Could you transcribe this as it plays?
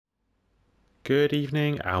Good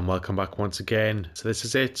evening and welcome back once again. So this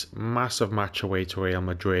is it, massive match away to Real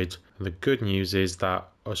Madrid. And the good news is that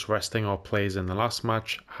us resting our players in the last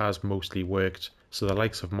match has mostly worked. So the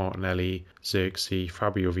likes of Martinelli, Xerxes,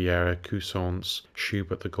 Fabio Vieira, Cousins,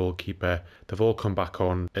 Schubert the goalkeeper, they've all come back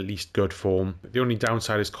on at least good form. The only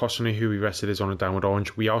downside is Castro, who we rested, is on a downward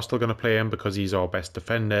orange. We are still going to play him because he's our best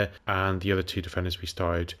defender, and the other two defenders we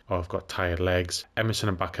started have got tired legs. Emerson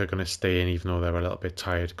and Bakker are going to stay in even though they're a little bit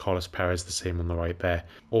tired. Carlos Perez the same on the right there.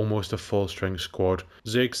 Almost a full string squad.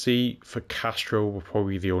 Xerxes for Castro were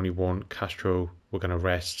probably the only one. Castro we're going to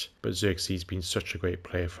rest, but Xerxes has been such a great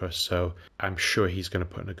player for us, so I'm sure he's going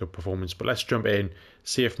to put in a good performance. But let's jump in,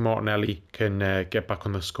 see if Martinelli can get back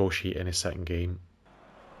on the score sheet in his second game.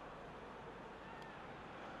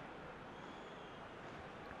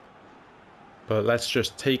 But let's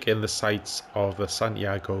just take in the sights of the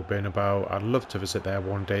Santiago Bernabeu. I'd love to visit there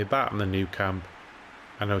one day, that and the new camp.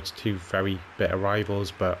 I know it's two very bitter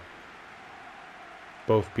rivals, but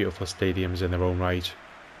both beautiful stadiums in their own right.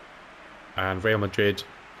 And Real Madrid,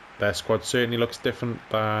 their squad certainly looks different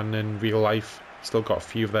than in real life. Still got a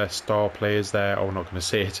few of their star players there. Oh, I'm not going to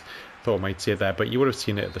say it. Thought I might say it there, but you would have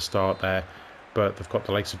seen it at the start there. But they've got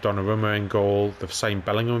the likes of Donnarumma in goal. They've signed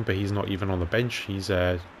Bellingham, but he's not even on the bench. He's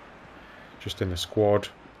just in the squad.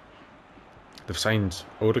 They've signed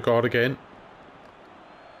Odegaard again.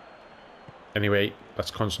 Anyway,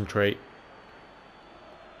 let's concentrate.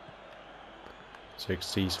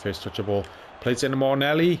 Xerxes first touch of ball. Plays it into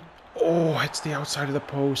Martinelli. Oh, hits the outside of the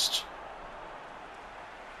post.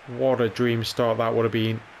 What a dream start that would have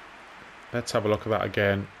been. Let's have a look at that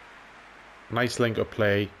again. Nice link up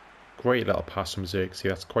play. Great little pass from Xerxes.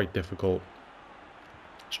 That's quite difficult.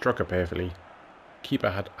 Struck it perfectly. Keeper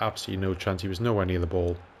had absolutely no chance. He was nowhere near the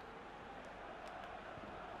ball.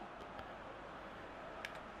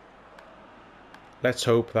 Let's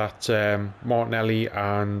hope that Martinelli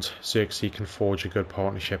and Xerxes can forge a good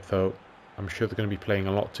partnership though. I'm sure they're going to be playing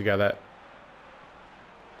a lot together.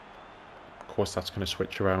 Of course, that's going to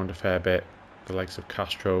switch around a fair bit. The likes of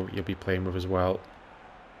Castro, you'll be playing with as well.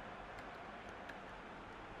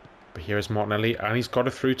 But here is Martinelli, and he's got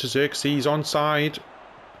it through to Xerxes, onside.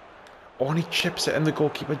 Oh, and he chips it, and the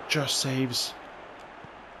goalkeeper just saves.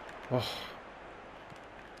 Oh.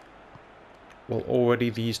 Well, already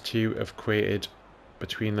these two have created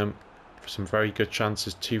between them some very good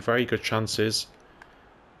chances. Two very good chances.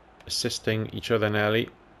 Assisting each other nearly.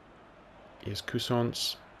 Here's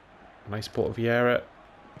Cousins. Nice ball of Vieira.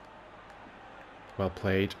 Well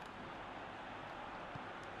played.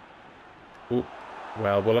 Oh,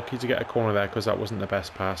 well, we're lucky to get a corner there because that wasn't the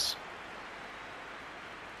best pass.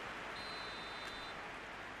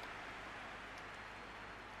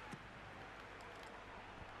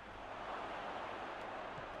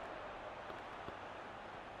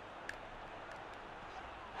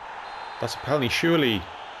 That's a penalty, surely.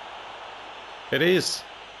 It is.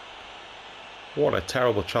 What a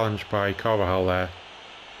terrible challenge by Carvajal there.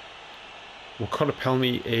 We got a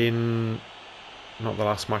penalty in, not the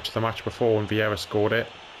last match, the match before when Vieira scored it.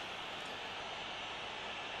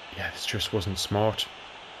 Yeah, this just wasn't smart.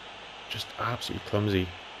 Just absolutely clumsy.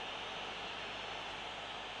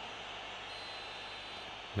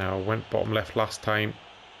 Now, I went bottom left last time.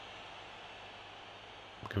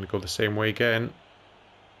 I'm going to go the same way again.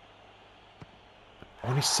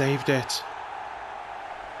 Only saved it.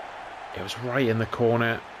 It was right in the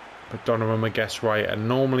corner, but Donnarumma guessed right. And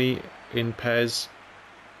normally in PES,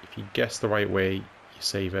 if you guess the right way, you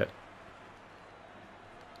save it.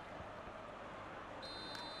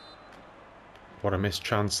 What a missed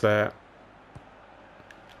chance there.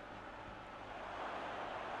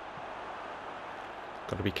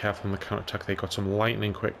 Got to be careful in the counter-attack. They got some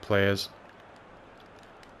lightning quick players.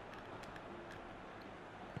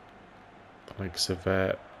 The likes of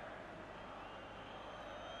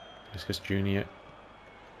Vinicius Jr.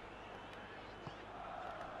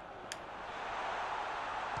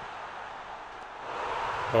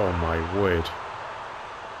 Oh my word.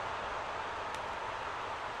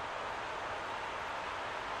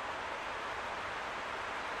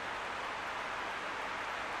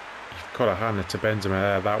 You've got to hand it to Benzema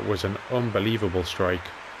there. That was an unbelievable strike.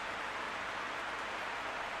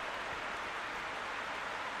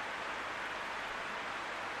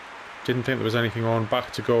 Didn't think there was anything on.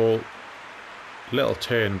 Back to goal. Little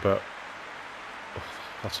turn, but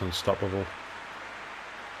that's unstoppable.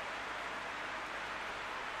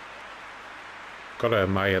 Gotta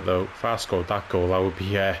admire it though. If I scored that goal, I would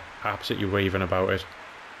be absolutely raving about it.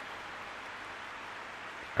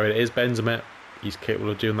 I mean, it is Benzema. He's capable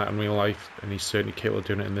of doing that in real life, and he's certainly capable of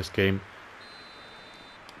doing it in this game.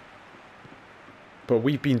 But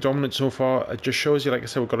we've been dominant so far. It just shows you, like I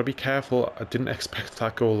said, we've got to be careful. I didn't expect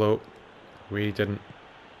that goal though. Really didn't.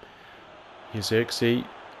 Here's Xerxes.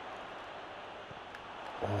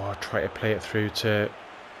 Oh, try to play it through to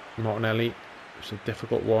Martinelli. It's a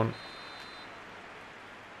difficult one.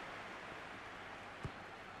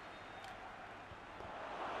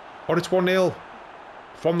 Oh, it's 1-0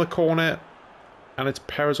 from the corner. And it's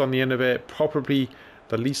Perez on the end of it. Probably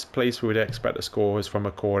the least place we would expect to score is from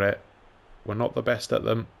a corner. We're not the best at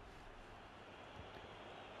them.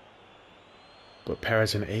 But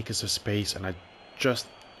Perez in acres of space. And I just,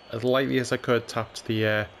 as lightly as I could, tapped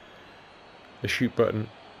the shoot button.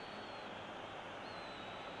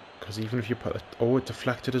 Because even if you put it... Oh, it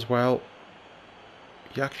deflected as well.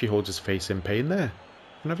 He actually holds his face in pain there.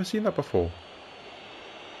 I've never seen that before.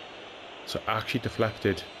 So actually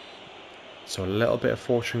deflected. So a little bit of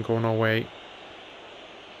fortune going our way.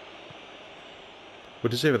 We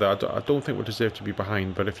deserve that. I don't think we deserve to be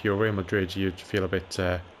behind. But if you're Real Madrid, you'd feel a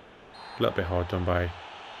little bit hard done by.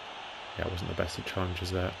 Yeah, it wasn't the best of challenges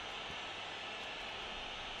there.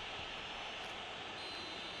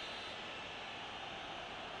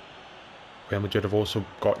 Real Madrid have also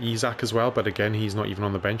got Isak as well, but again, he's not even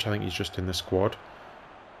on the bench. I think he's just in the squad.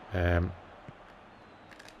 Here's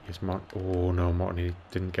oh no, Martin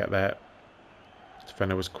didn't get there. His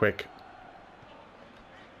defender was quick.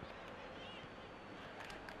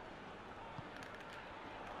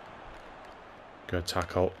 Good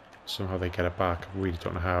tackle. Somehow they get it back. I really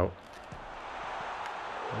don't know how.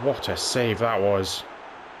 What a save that was.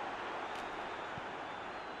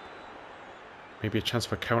 Maybe a chance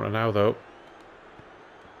for a counter now, though.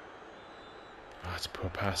 Oh, that's a poor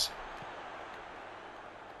pass.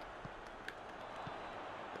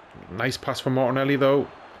 Nice pass from Martinelli, though.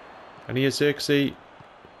 And here's Xerxes.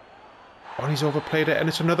 Oh, and he's overplayed it, and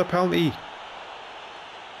it's another penalty.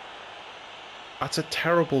 That's a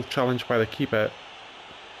terrible challenge by the keeper.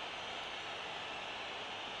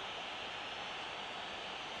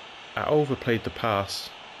 I overplayed the pass.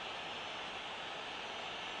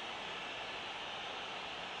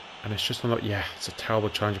 And it's just not... Yeah, it's a terrible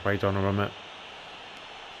challenge by Donnarumma.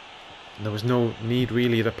 There was no need,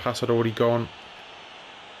 really. The pass had already gone.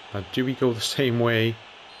 Now, do we go the same way?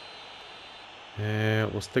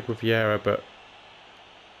 We'll stick with Vieira, but...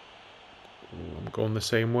 Ooh, I'm going the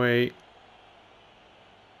same way.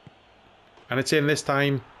 And it's in this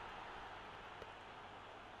time.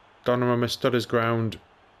 Donnarumma stood his ground.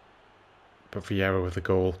 But Vieira with the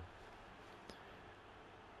goal.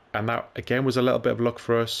 And that, again, was a little bit of luck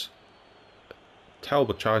for us.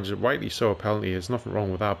 Terrible challenge, rightly so, a penalty. There's nothing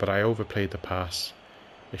wrong with that, but I overplayed the pass.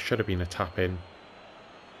 It should have been a tap-in.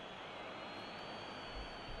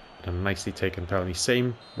 And a nicely taken penalty.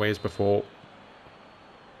 Same way as before.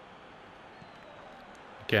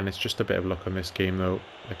 Again, it's just a bit of luck on this game, though.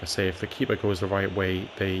 Like I say, if the keeper goes the right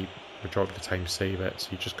way, they, majority of the time, save it.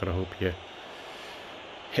 So you just got to hope you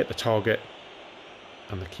hit the target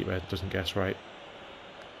and the keeper doesn't guess right.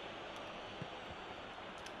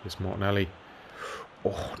 Here's Martinelli.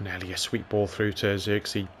 Oh, nearly a sweet ball through to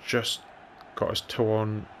Xerxes. Just got his toe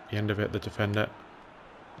on the end of it, the defender.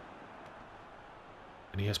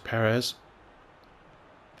 And here's Perez.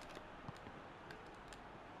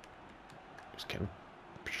 He's getting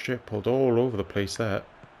shit pulled all over the place there.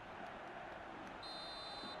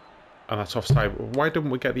 And that's offside. Why didn't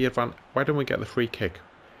we get the Why didn't we get the free kick?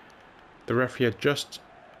 The referee had just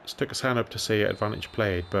stuck his hand up to say advantage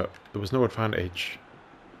played, but there was no advantage.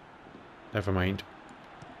 Never mind.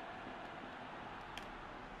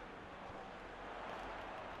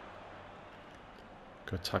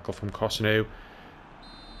 Good tackle from Castro.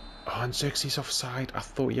 Oh, and Xerxes offside. I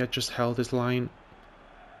thought he had just held his line.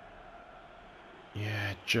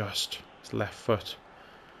 Yeah, just. His left foot.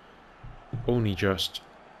 Only just.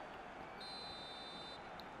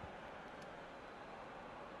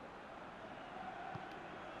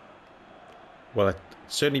 Well, it's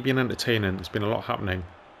certainly been entertaining. There's been a lot happening.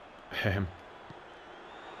 Oh,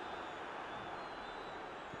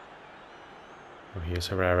 here's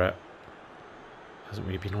Herrera. Hasn't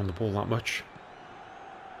really been on the ball that much.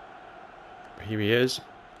 But here he is.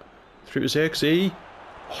 Through to Xerxes.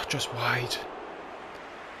 Oh, just wide.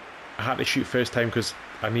 I had to shoot first time because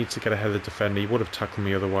I need to get ahead of the defender. He would have tackled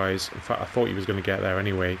me otherwise. In fact, I thought he was going to get there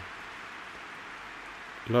anyway.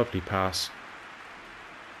 Lovely pass.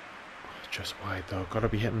 Oh, just wide though. Got to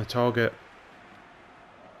be hitting the target.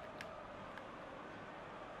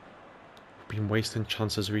 We've been wasting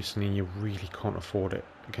chances recently and you really can't afford it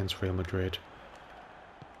against Real Madrid.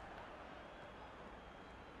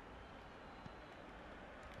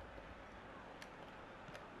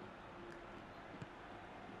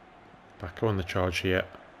 Back Go on the charge here.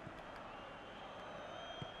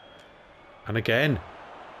 And again.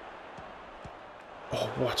 Oh,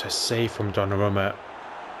 what a save from Donnarumma.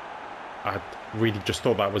 I really just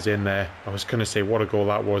thought that was in there. I was going to say what a goal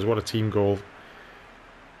that was. What a team goal.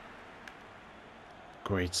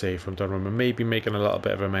 Great save from Donnarumma. Maybe making a little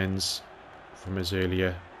bit of amends from his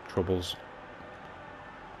earlier troubles.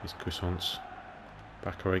 Here's Cousins.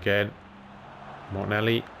 Backer again.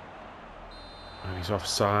 Martinelli. And he's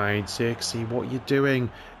offside. Xerxes, what are you doing?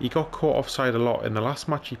 He got caught offside a lot in the last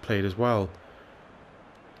match he played as well.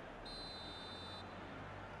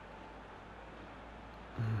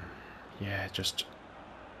 Yeah, just...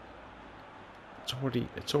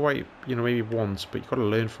 It's alright, you know, maybe once, but you've got to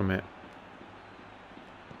learn from it.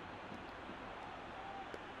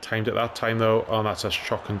 Timed at that time, though. Oh, that's a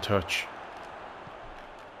shocking touch.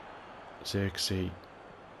 Xerxes.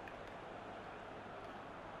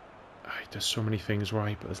 He does so many things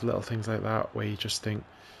right, but there's little things like that where you just think,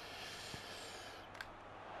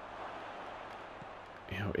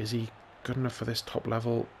 you know, is he good enough for this top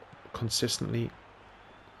level consistently?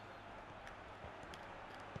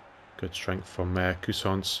 Good strength from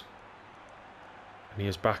Cousins. And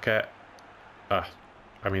here's Bakker. I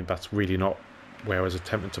mean, that's really not where I was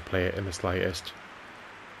attempting to play it in the slightest.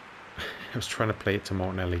 I was trying to play it to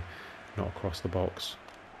Martinelli, not across the box.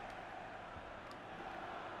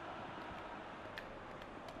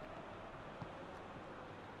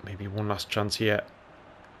 Maybe one last chance here.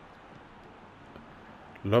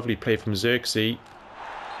 Lovely play from Xerxes.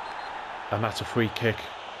 And that's a free kick.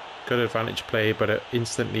 Good advantage play, but it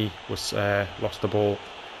instantly was lost the ball.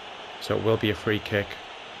 So it will be a free kick.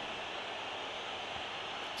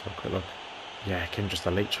 Let's have a quick look. Yeah, came just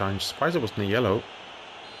a late challenge. Surprised it wasn't a yellow.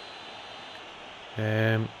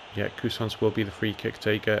 Yeah, Cousins will be the free kick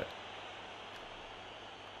taker.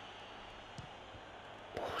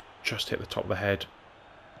 Oh, just hit the top of the head.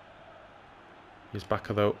 Here's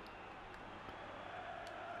Bakker though.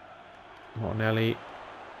 Martinelli.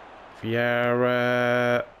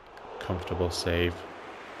 Vieira. Comfortable save.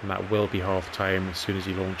 And that will be half time as soon as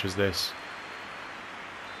he launches this.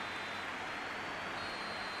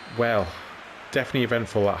 Well, definitely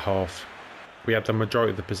eventful that half. We had the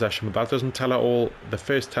majority of the possession, but that doesn't tell it all. The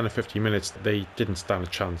first 10 or 15 minutes, they didn't stand a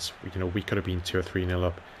chance. You know, we could have been 2 or 3-0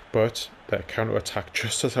 up. But their counter-attack,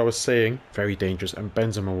 just as I was saying, very dangerous. And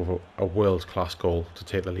Benzema with a world-class goal to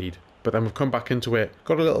take the lead. But then we've come back into it.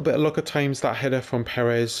 Got a little bit of luck at times. That header from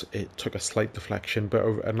Perez, it took a slight deflection, but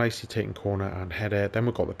a nicely taken corner and header. Then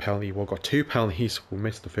we got the penalty. We've got 2 penalties. We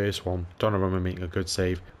missed the first one. Donnarumma making a good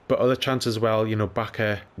save. But other chances as well, you know,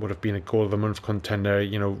 Bakker would have been a goal of the month contender,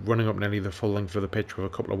 you know, running up nearly the full length of the pitch with a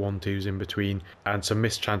couple of 1-2s in between. And some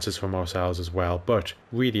missed chances from ourselves as well. But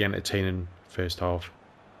really entertaining first half.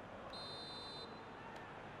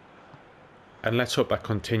 And let's hope that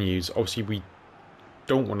continues. Obviously, we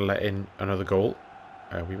don't want to let in another goal.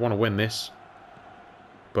 We want to win this,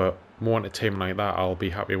 but more entertainment like that I'll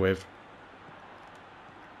be happy with.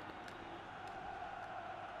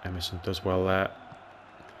 Emerson does well there.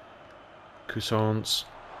 Cousins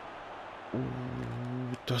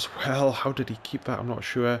does well. How did he keep that? I'm not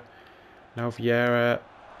sure. Now Vieira.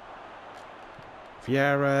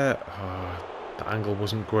 Oh, the angle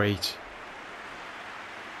wasn't great.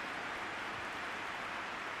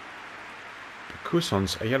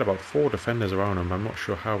 Cousins, he had about 4 defenders around him. I'm not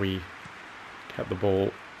sure how he kept the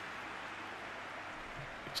ball.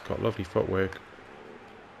 He's got lovely footwork.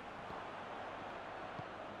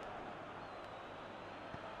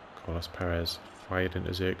 Carlos Perez fired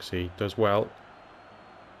into Xerxes. Does well.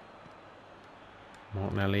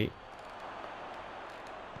 Martinelli.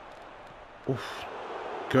 Oof.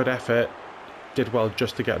 Good effort. Did well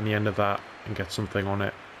just to get in the end of that and get something on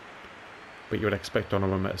it. But you would expect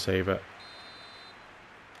Donnarumma to save it.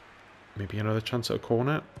 Maybe another chance at a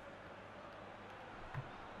corner.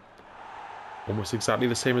 Almost exactly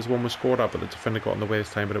the same as one was scored at, but the defender got in the way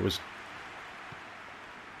this time, but it was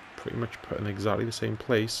pretty much put in exactly the same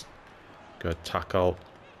place. Good tackle.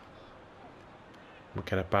 We'll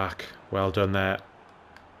get it back. Well done there.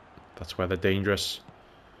 That's where they're dangerous.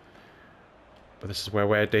 But this is where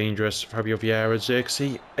we're dangerous. Fabio Vieira,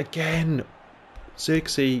 Xerxes again.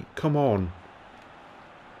 Xerxes, come on.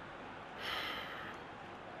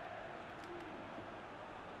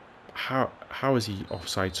 How is he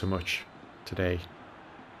offside so much today?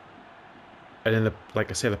 And in the, like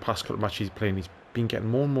I say, the past couple of matches he's playing, he's been getting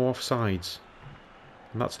more and more offsides.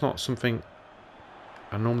 And that's not something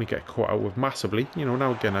I normally get caught out with massively. You know,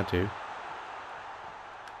 now again I do.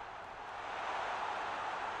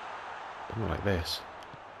 But not like this.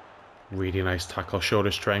 Really nice tackle,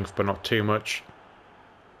 shoulder strength, but not too much.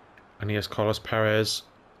 And here's Carlos Perez.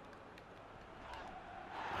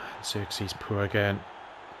 Xerxes poor again.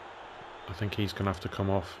 I think he's going to have to come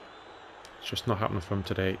off. It's just not happening for him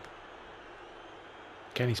today.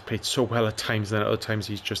 Again, he's played so well at times, and then at other times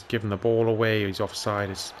he's just given the ball away. He's offside.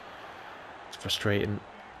 It's frustrating.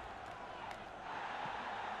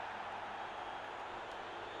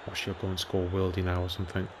 Or she'll go and score Worldy now or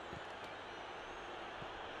something.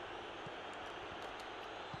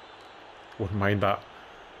 Wouldn't mind that.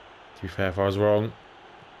 To be fair, if I was wrong.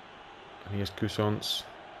 And here's Cousins.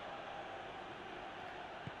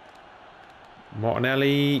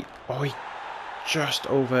 Martinelli. Oh, he just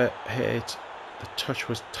overhit it. The touch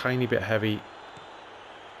was a tiny bit heavy.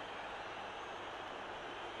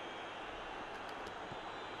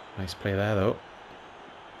 Nice play there, though.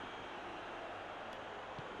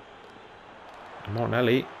 And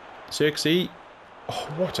Martinelli. Xerxes.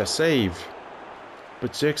 Oh, what a save.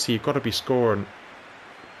 But Xerxes, you've got to be scoring.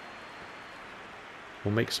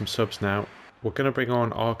 We'll make some subs now. We're going to bring on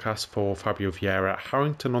Arcas for Fabio Vieira.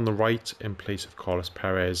 Harrington on the right in place of Carlos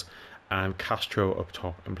Perez. And Castro up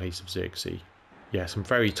top in place of Xerxes. Yeah, some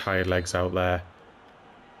very tired legs out there.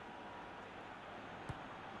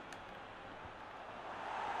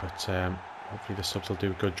 But hopefully the subs will do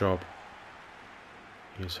a good job.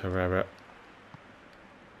 Here's Herrera.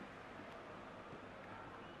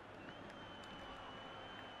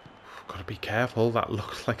 Got to be careful. That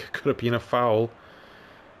looks like it could have been a foul.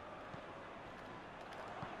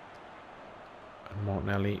 And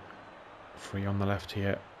Martinelli free on the left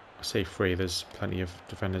here. I say free, there's plenty of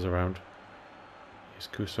defenders around. Here's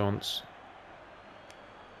Cousins.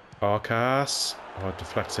 Arcas. Oh, it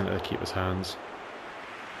deflects into the keeper's hands.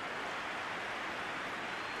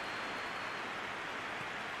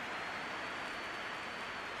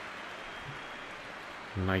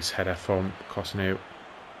 Nice header from Cosnu.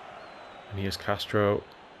 And here's Castro.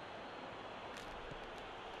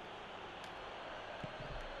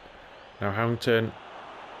 Now Harrington.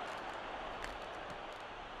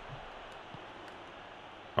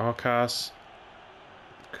 Arcas.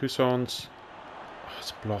 Cousins. Oh,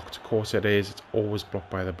 it's blocked. Of course it is. It's always blocked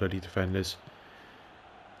by the bloody defenders.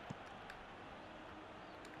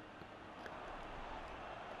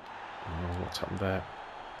 Oh, what's happened there?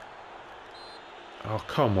 Oh,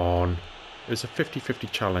 come on. It was a 50-50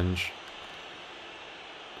 challenge.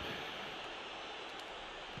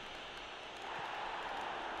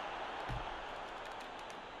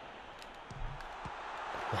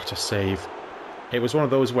 What a save. It was one of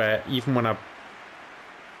those where even when I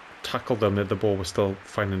tackled them, the ball was still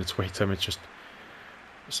finding its way to them. It's just,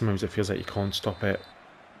 sometimes it feels like you can't stop it.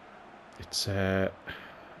 It's that,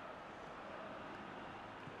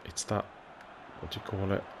 what do you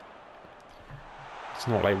call it? It's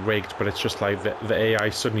not like rigged, but it's just like the AI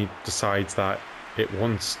suddenly decides that it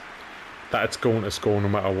wants, that it's going to score no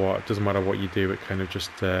matter what. It doesn't matter what you do, it kind of just,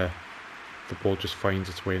 the ball just finds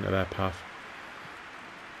its way into their path.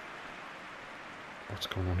 What's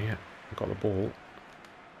going on here? I've got the ball.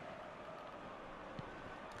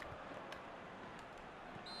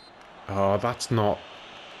 Oh, that's not...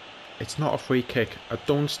 It's not a free kick.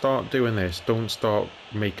 Don't start doing this. Don't start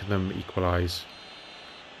making them equalise.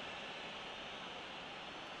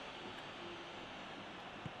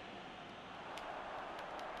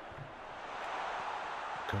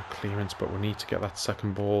 Good clearance, but we need to get that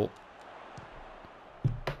second ball.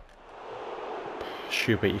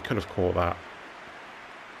 Schubert, you could have caught that.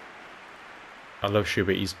 I love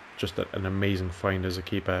Schubert, he's just an amazing find as a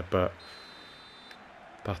keeper, but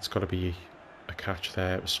that's got to be a catch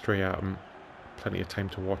there. It was straight at him, plenty of time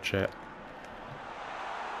to watch it.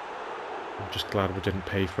 I'm just glad we didn't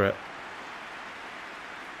pay for it.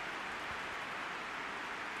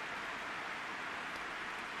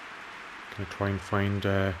 Gonna try and find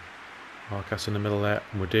Arcas in the middle there,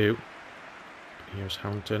 and we do. Here's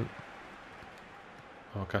Harrington.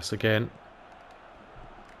 Arcas again.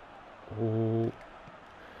 Oh,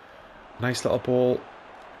 nice little ball.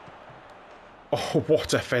 Oh,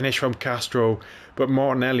 what a finish from Castro. But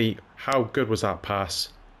Martinelli, how good was that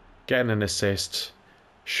pass? Getting an assist.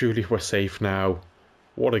 Surely we're safe now.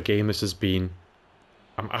 What a game this has been.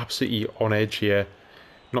 I'm absolutely on edge here.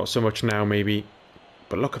 Not so much now maybe.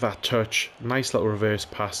 But look at that touch. Nice little reverse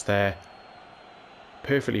pass there.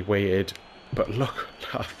 Perfectly weighted. But look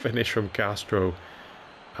at that finish from Castro.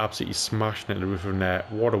 Absolutely smashing it in the roof of the net.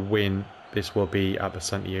 What a win this will be at the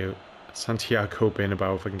Santiago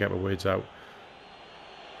Bernabeu, if I can get my words out.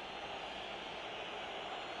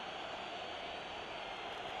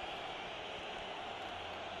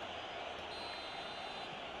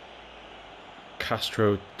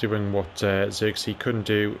 Castro doing what Xerxes couldn't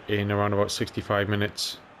do in around about 65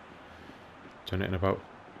 minutes. Done it in about,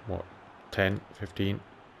 what, 10, 15?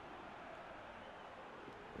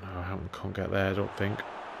 No, I can't get there, I don't think.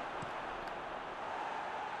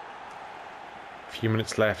 A few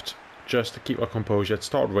minutes left, just to keep our composure. It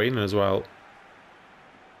started raining as well.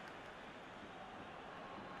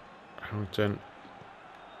 Hampton.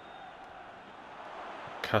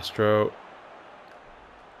 Castro.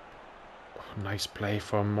 Oh, nice play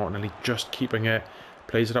from Martinelli, just keeping it.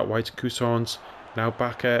 Plays it out wide to Cousins. Now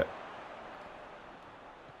back it.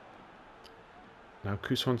 Now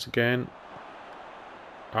Cousins again.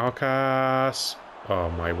 Arcas. Oh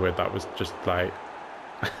my word, that was just like...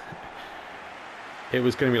 it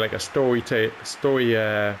was going to be like a story tale. Story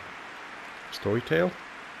tale?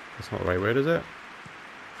 That's not the right word, is it?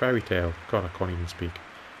 Fairy tale. God, I can't even speak.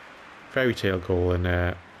 Fairy tale goal, and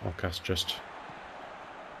Arcas just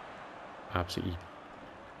absolutely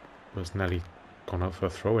was nearly gone out for a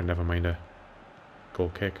throw, and never mind a goal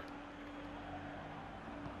kick.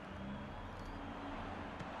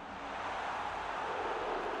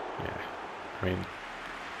 Yeah, I mean,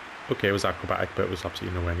 okay, it was acrobatic, but it was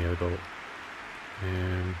absolutely nowhere near the goal.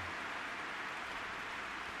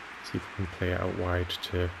 See if we can play it out wide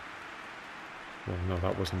to... well, no,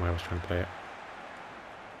 that wasn't where I was trying to play it.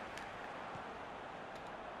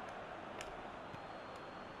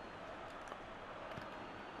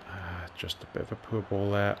 Just a bit of a poor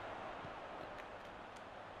ball there.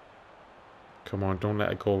 Come on, don't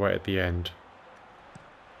let it go right at the end.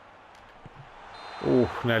 Oh,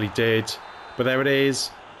 nearly did. But there it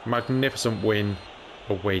is. Magnificent win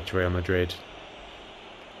away to Real Madrid.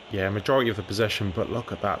 Yeah, majority of the possession, but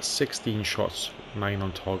look at that. 16 shots, 9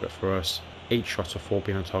 on target for us. 8 shots of 4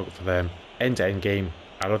 being on target for them. End-to-end game.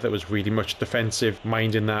 I don't think it was really much defensive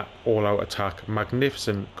mind in that all-out attack.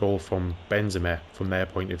 Magnificent goal from Benzema from their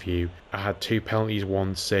point of view. I had 2 penalties,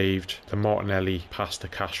 1 saved. The Martinelli pass to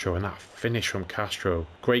Castro, and that finish from Castro.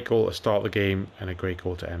 Great goal to start the game and a great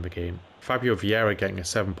goal to end the game. Fabio Vieira getting a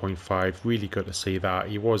 7.5, really good to see that.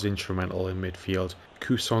 He was instrumental in midfield.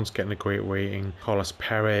 Cousins getting a great rating. Carlos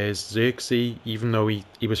Perez, Xerxes, even though he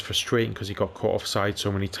was frustrating because he got caught offside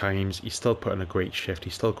so many times, he still put in a great shift.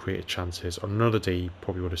 He still created chances. On another day, he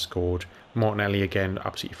probably would have scored. Martinelli again,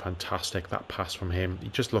 absolutely fantastic. That pass from him, he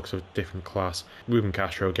just looks of different class. Ruben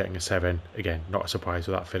Castro getting a 7, again, not a surprise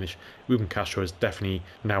with that finish. Ruben Castro is definitely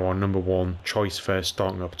now our #1 choice for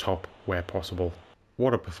starting up top where possible.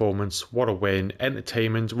 What a performance, what a win,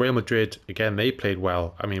 entertainment. Real Madrid, again, they played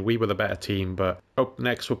well. I mean, we were the better team, but up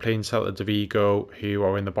next we're playing Celta de Vigo, who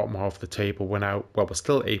are in the bottom half of the table, went out, well, we're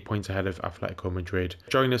still 8 points ahead of Atletico Madrid.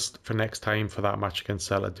 Join us for next time for that match against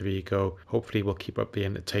Celta de Vigo. Hopefully we'll keep up the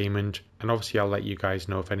entertainment, and obviously I'll let you guys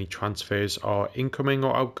know if any transfers are incoming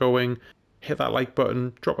or outgoing. Hit that like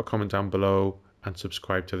button, drop a comment down below, and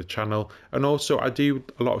subscribe to the channel. And also, I do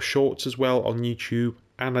a lot of shorts as well on YouTube,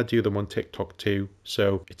 and I do them on TikTok too.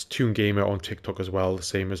 So it's Toon Gamer on TikTok as well, the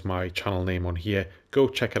same as my channel name on here. Go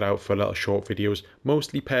check it out for little short videos,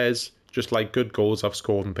 mostly PES, just like good goals I've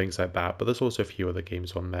scored and things like that. But there's also a few other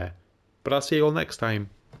games on there. But I'll see you all next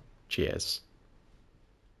time. Cheers.